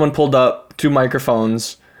 So if someone pulled up 2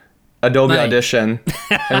 microphones, Adobe Mate. Audition,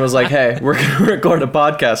 and was like, "Hey, we're gonna record a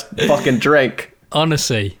podcast. Fucking drink."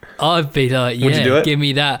 Honestly, I'd be like, Would you do yeah, it? give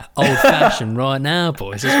me that old fashioned right now,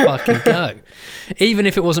 boys. Let's fucking go. Even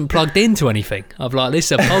if it wasn't plugged into anything, I'd be like, this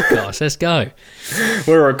is a podcast. Let's go.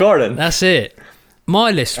 We're recording. That's it. My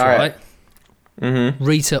list, All right? right. Mm-hmm.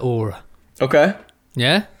 Rita Ora. Okay.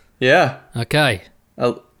 Yeah? Yeah. Okay.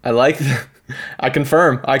 I like. I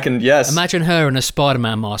confirm. I can. Yes. Imagine her in a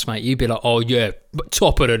Spider-Man mask, mate. You'd be like, oh, yeah,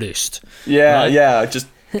 top of the list. Yeah. Right? Yeah. Just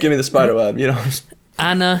Give me the spider web, you know.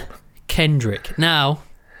 Anna Kendrick. Now,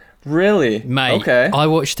 Really? mate, Okay. I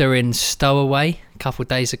watched her in Stowaway a couple of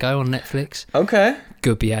days ago on Netflix. Okay.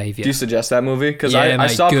 Good behaviour. Do you suggest that movie? Because Yeah, I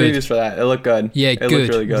mate, saw good. previews for that. It looked good. Yeah, it good. looked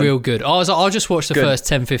really good. Real good. I was like, I'll just watch the Good. first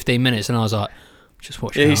 10, 15 minutes, and I was like, just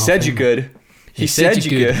watch Yeah, he said you good. He said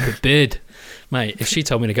you good. Good bid. Mate, if she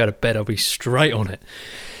told me to go to bed, I'll be straight on it.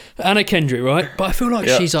 Anna Kendrick, right? But I feel like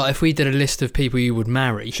Yeah. she's like, if we did a list of people you would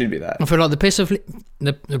marry, She'd be that. I feel like the list of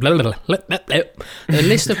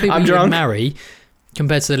people I'm you would drunk. marry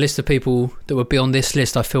compared to the list of people that would be on this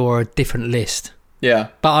list, I feel are a different list. Yeah.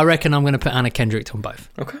 But I reckon I'm going to put Anna Kendrick on both.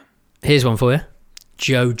 Okay. Here's one for you.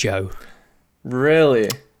 JoJo. Really?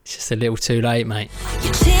 It's just a little too late, mate.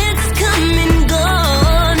 Your chance is come and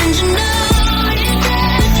gone, and you know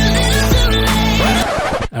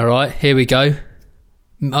it's All right, here we go.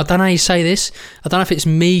 I don't know how you say this. I don't know if it's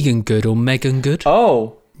Megan Good or Megan Good.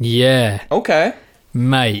 Oh, Yeah, okay.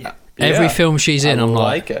 mate. Every yeah. film she's in, I I'm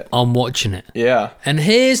like like, it. I'm watching it. Yeah. And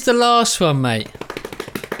here's the last one, mate.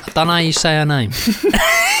 I don't know how you say her name.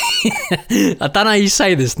 I don't know how you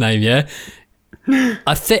say this name, yeah?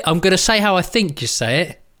 I'm going to say how I think you say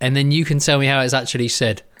it, and then you can tell me how it's actually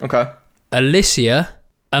said. Okay. Alicia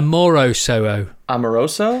Amoroso.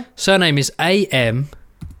 Amoroso? Surname is Amoroso.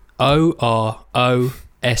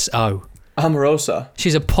 Amorosa.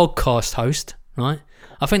 She's a podcast host, right?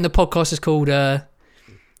 I think the podcast is called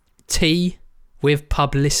Tea with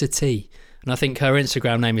Publicity. And I think her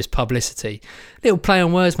Instagram name is Publicity. Little play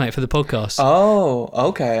on words, mate, for the podcast. Oh,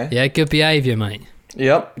 okay. Yeah, good behaviour, mate.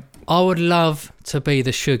 Yep. I would love to be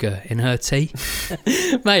the sugar in her tea.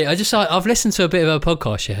 Mate, I've listened to a bit of her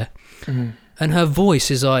podcast, yeah? And her voice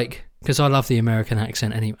is like, because I love the American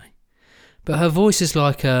accent anyway, but her voice is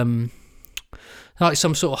like some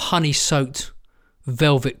sort of honey-soaked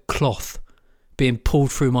velvet cloth being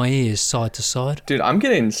pulled through my ears side to side. Dude, I'm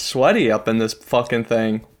getting sweaty up in this fucking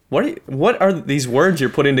thing. What are these words you're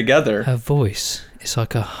putting together? Her voice is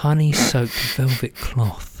like a honey-soaked velvet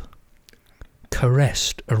cloth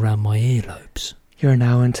caressed around my earlobes. You're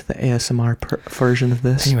now into the ASMR version of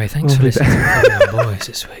this. Anyway, thanks for listening to Couple Young Boys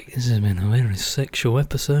this week. This has been a very sexual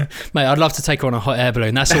episode. Mate, I'd love to take her on a hot air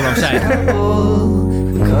balloon. That's all I'm saying.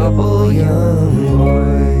 Couple young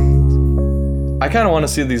boys. I kind of want to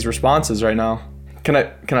see these responses right now. Can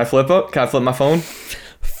I flip up? Can I flip my phone?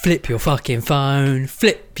 Flip your fucking phone.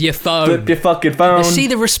 Flip your phone. Flip your fucking phone. Let's see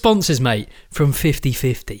the responses, mate, from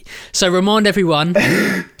 50-50. So remind everyone...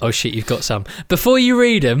 Oh, shit, you've got some. Before you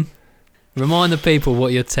read them, remind the people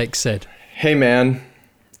what your text said. Hey man,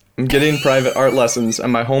 I'm getting private art lessons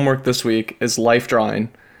and my homework this week is life drawing.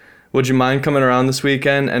 Would you mind coming around this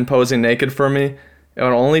weekend and posing naked for me? It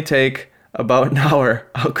will only take about an hour.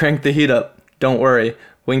 I'll crank the heat up. Don't worry.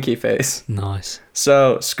 Winky face. Nice.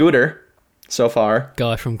 So, Scooter, so far,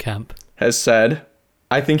 Guy from camp. has said,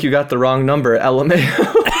 I think you got the wrong number,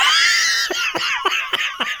 LMAO.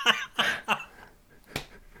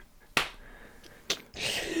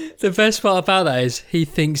 The best part about that is he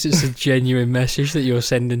thinks it's a genuine message that you're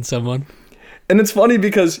sending someone. And it's funny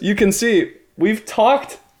because you can see, we've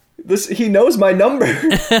talked, he knows my number.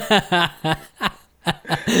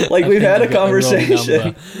 Like we've had a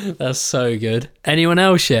conversation. That's so good. Anyone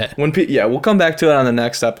else yet? Yeah, we'll come back to it on the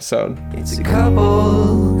next episode. It's a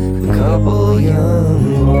couple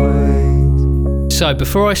young boys. So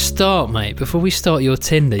before I start, mate, before we start your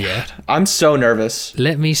Tinder yet, I'm so nervous.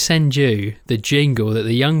 let me send you the jingle that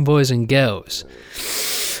the young boys and girls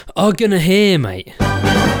are gonna hear, mate.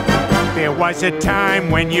 There was a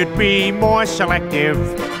time when you'd be more selective,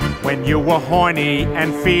 when you were horny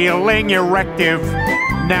and feeling erective.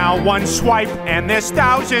 Now one swipe and there's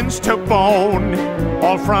thousands to bone,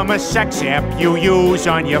 all from a sex app you use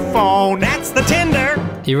on your phone. That's the Tinder.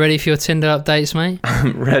 You ready for your Tinder updates, mate?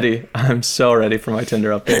 I'm ready. I'm so ready for my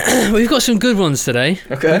Tinder update. We've got some good ones today.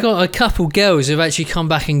 Okay. We've got a couple girls who've actually come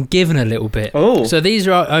back and given a little bit. Oh. So these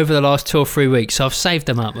are over the last 2 or 3 weeks, so I've saved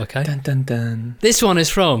them up, okay? Dun dun dun. This one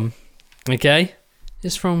is from, okay?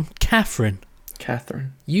 It's from Catherine.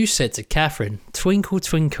 Catherine. You said to Catherine, twinkle,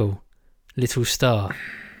 twinkle, little star.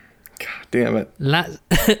 God damn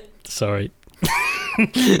it. Sorry.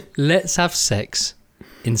 Let's have sex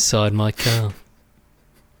inside my car.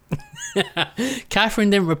 Catherine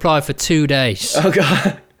didn't reply for 2 days. Oh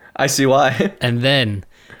God. I see why. And then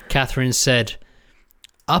Catherine said,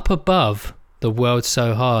 up above, the world's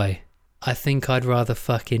so high, I think I'd rather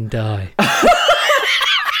fucking die.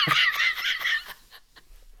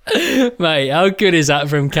 Mate, how good is that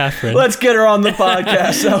from Catherine? Let's get her on the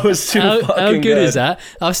podcast. That was too fucking good. How good is that?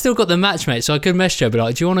 I've still got the match, mate, so I could message her, but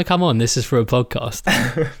like, do you want to come on? This is for a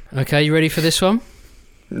podcast. Okay, you ready for this one?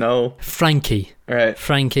 No. Frankie. All right.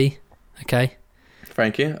 Frankie. Okay.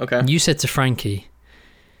 Frankie. Okay. You said to Frankie,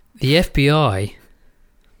 the FBI.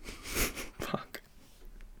 Fuck.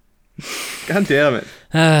 God damn it.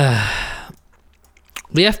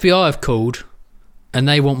 The FBI have called and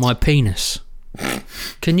they want my penis.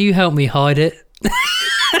 Can you help me hide it?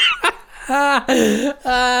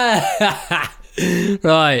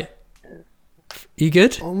 Right. You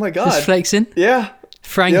good? Oh my God. Just flexing? Yeah.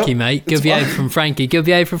 Frankie, Yep, mate. it's Good behaviour fine. from Frankie. Good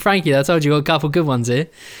behaviour from Frankie. I told you, got a couple good ones here.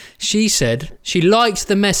 She said she liked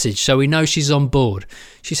the message, so we know she's on board.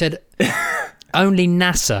 She said only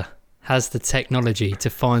NASA has the technology to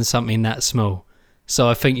find something that small, so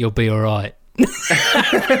I think you'll be all right.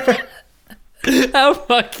 How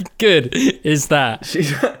fucking good is that?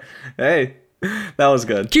 Hey, that was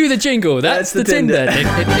good. Cue the jingle. That's the Tinder.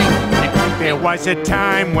 There was a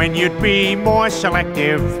time when you'd be more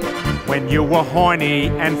selective, when you were horny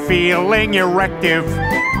and feeling erective.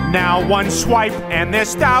 Now one swipe and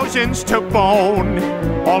there's thousands to bone,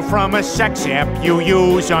 all from a sex app you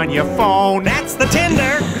use on your phone. That's the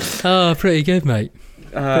Tinder. Oh, pretty good, mate.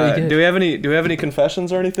 Pretty good. Do we have any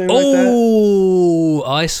confessions or anything like Oh,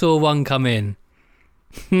 I saw one come in.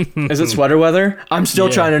 that? Is it sweater weather? I'm still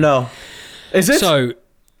Yeah. trying to know. Is it? So,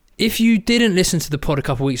 if you didn't listen to the pod a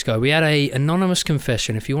couple of weeks ago, we had a anonymous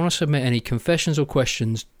confession. If you want to submit any confessions or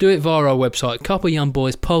questions, do it via our website,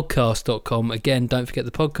 coupleyoungboyspodcast.com. Again, don't forget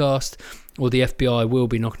the podcast, or the FBI will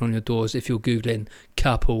be knocking on your doors if you're Googling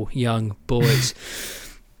Couple Young Boys.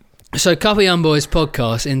 So, Couple Young Boys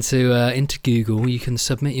podcast into Google. You can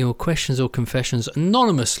submit your questions or confessions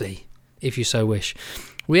anonymously, if you so wish.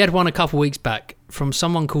 We had one a couple of weeks back from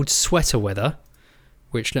someone called Sweater Weather,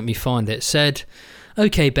 which, let me find it, said,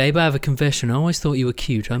 "Okay, babe, I have a confession. I always thought you were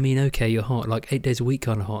cute. I mean, okay, you're hot, like 8 days a week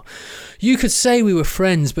kind of hot. You could say we were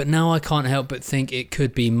friends, but now I can't help but think it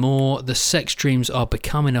could be more. The sex dreams are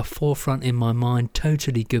becoming a forefront in my mind.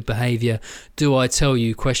 Totally good behaviour. Do I tell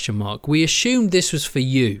you? ? We assumed this was for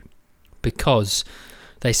you because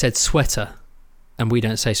they said sweater, and we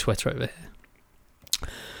don't say sweater over here.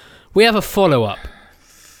 We have a follow-up.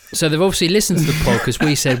 So they've obviously listened to the pod because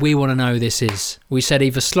we said we want to know who this is. We said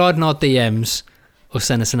either slide in our DMs or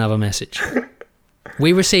send us another message.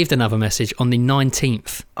 We received another message on the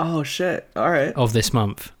 19th Oh shit! All right. of this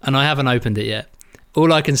month, and I haven't opened it yet.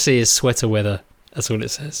 All I can see is sweater weather. That's all it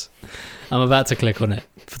says. I'm about to click on it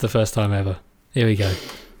for the first time ever. Here we go.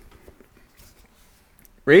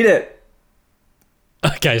 Read it.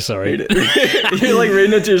 Okay, sorry. Read it. You're like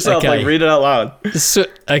reading it to yourself. Okay. Like read it out loud.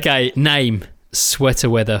 Okay, name sweater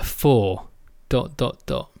weather 4. ...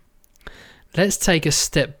 Let's take a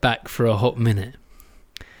step back for a hot minute.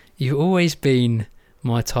 You've always been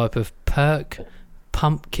my type of perk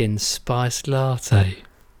pumpkin spice latte,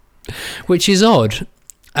 which is odd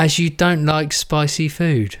as you don't like spicy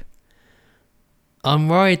food. I'm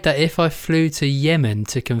worried that if I flew to Yemen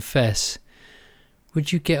to confess,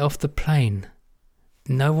 would you get off the plane?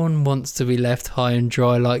 No one wants to be left high and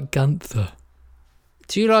dry like Gunther.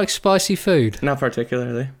 Do you like spicy food? Not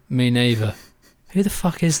particularly. Me neither. Who the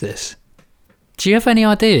fuck is this? Do you have any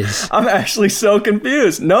ideas? I'm actually so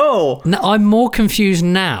confused. No. No, I'm more confused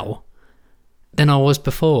now than I was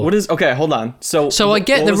before. What is? Okay, hold on. So I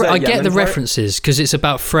get what was that I get Yemen the part? references because it's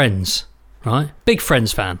about Friends, right? Big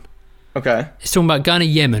Friends fan. Okay. It's talking about going to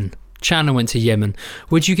Yemen. Chandler went to Yemen.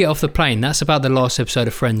 Would you get off the plane? That's about the last episode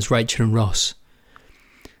of Friends, Rachel and Ross.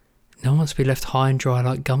 No one wants to be left high and dry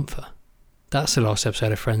like Gunther. That's the last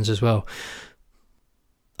episode of Friends as well.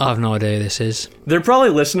 I have no idea who this is. They're probably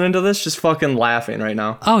listening to this just fucking laughing right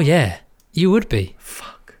now. Oh, yeah. You would be.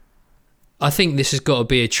 Fuck. I think this has got to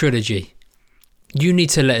be a trilogy. You need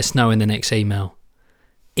to let us know in the next email.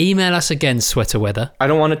 Email us again, Sweater Weather. I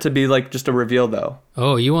don't want it to be like just a reveal though.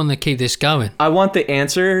 Oh, you want to keep this going? I want the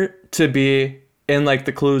answer to be in like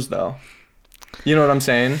the clues though. You know what I'm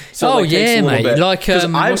saying? So oh, it, like, takes yeah, a little mate. bit. Like, 'Cause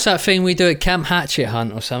what's that thing we do at Camp Hatchet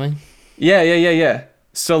Hunt or something? Yeah.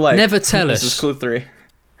 So like, Never tell this us. is clue 3.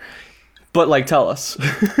 But like, tell us.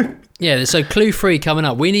 Yeah, so clue 3 coming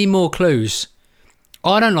up. We need more clues.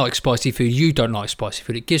 I don't like spicy food. You don't like spicy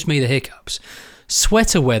food. It gives me the hiccups.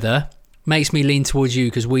 Sweater weather makes me lean towards you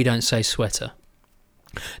because we don't say sweater.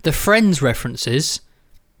 The Friends references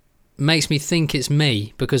makes me think it's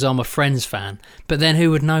me because I'm a Friends fan. But then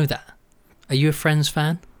who would know that? Are you a Friends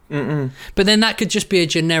fan? Mm-mm. But then that could just be a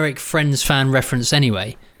generic Friends fan reference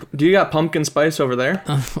anyway. Do you got pumpkin spice over there?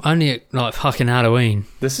 Only at like fucking Halloween.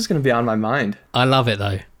 This is gonna be on my mind. I love it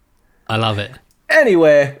though. I love it.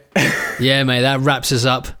 Anyway. Yeah, mate, that wraps us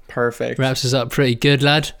up. Perfect. Wraps us up pretty good,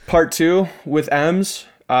 lad. Part 2 with M's.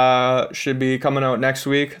 should be coming out next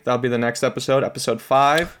week. That'll be the next episode, episode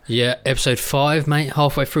 5. Yeah, episode 5, mate.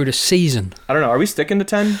 Halfway through the season. I don't know. Are we sticking to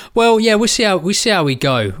 10? Well, yeah, we'll see how we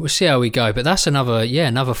go. But that's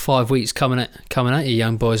another 5 weeks coming at you,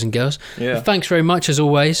 young boys and girls. Yeah. Well, thanks very much as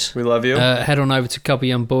always. We love you. Head on over to Couple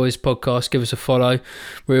Young Boys podcast. Give us a follow.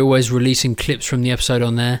 We're always releasing clips from the episode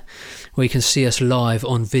on there, where you can see us live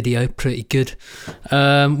on video. Pretty good.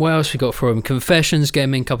 What else we got for them? Confessions. Get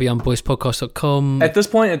them in coupleyoungboyspodcast.com. At this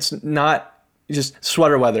point, it's not just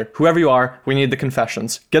sweater weather. Whoever you are, we need the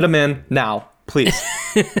confessions. Get them in now, please.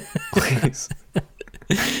 Please.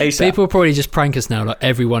 ASAP. People will probably just prank us now. Like,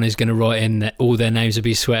 everyone is going to write in that all their names will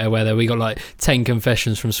be sweater weather. We got like 10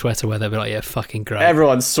 confessions from sweater weather. But like, yeah, fucking great.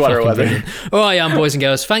 Everyone's sweater Fucking weather. brilliant. All right, young boys and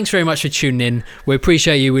girls. Thanks very much for tuning in. We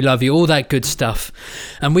appreciate you. We love you. All that good stuff.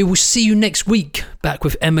 And we will see you next week back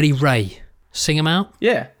with Emily Ray. Sing them out.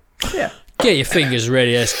 Yeah. Get your fingers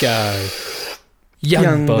ready. Let's go.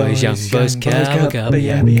 Young boys, cowboy,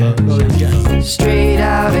 young boys. Straight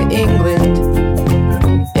out of England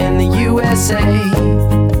and the USA.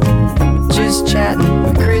 Just chatting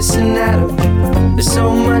with Chris and Adam. There's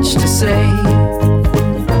so much to say.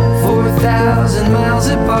 4,000 miles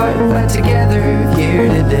apart, but together here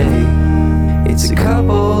today. It's a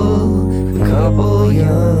couple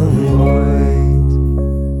young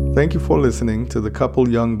boys. Thank you for listening to the Couple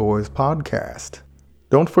Young Boys podcast.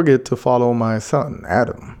 Don't forget to follow my son,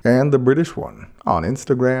 Adam, and the British one on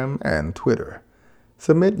Instagram and Twitter.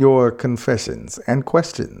 Submit your confessions and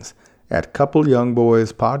questions at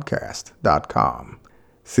coupleyoungboyspodcast.com.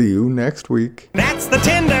 See you next week. That's the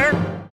Tinder.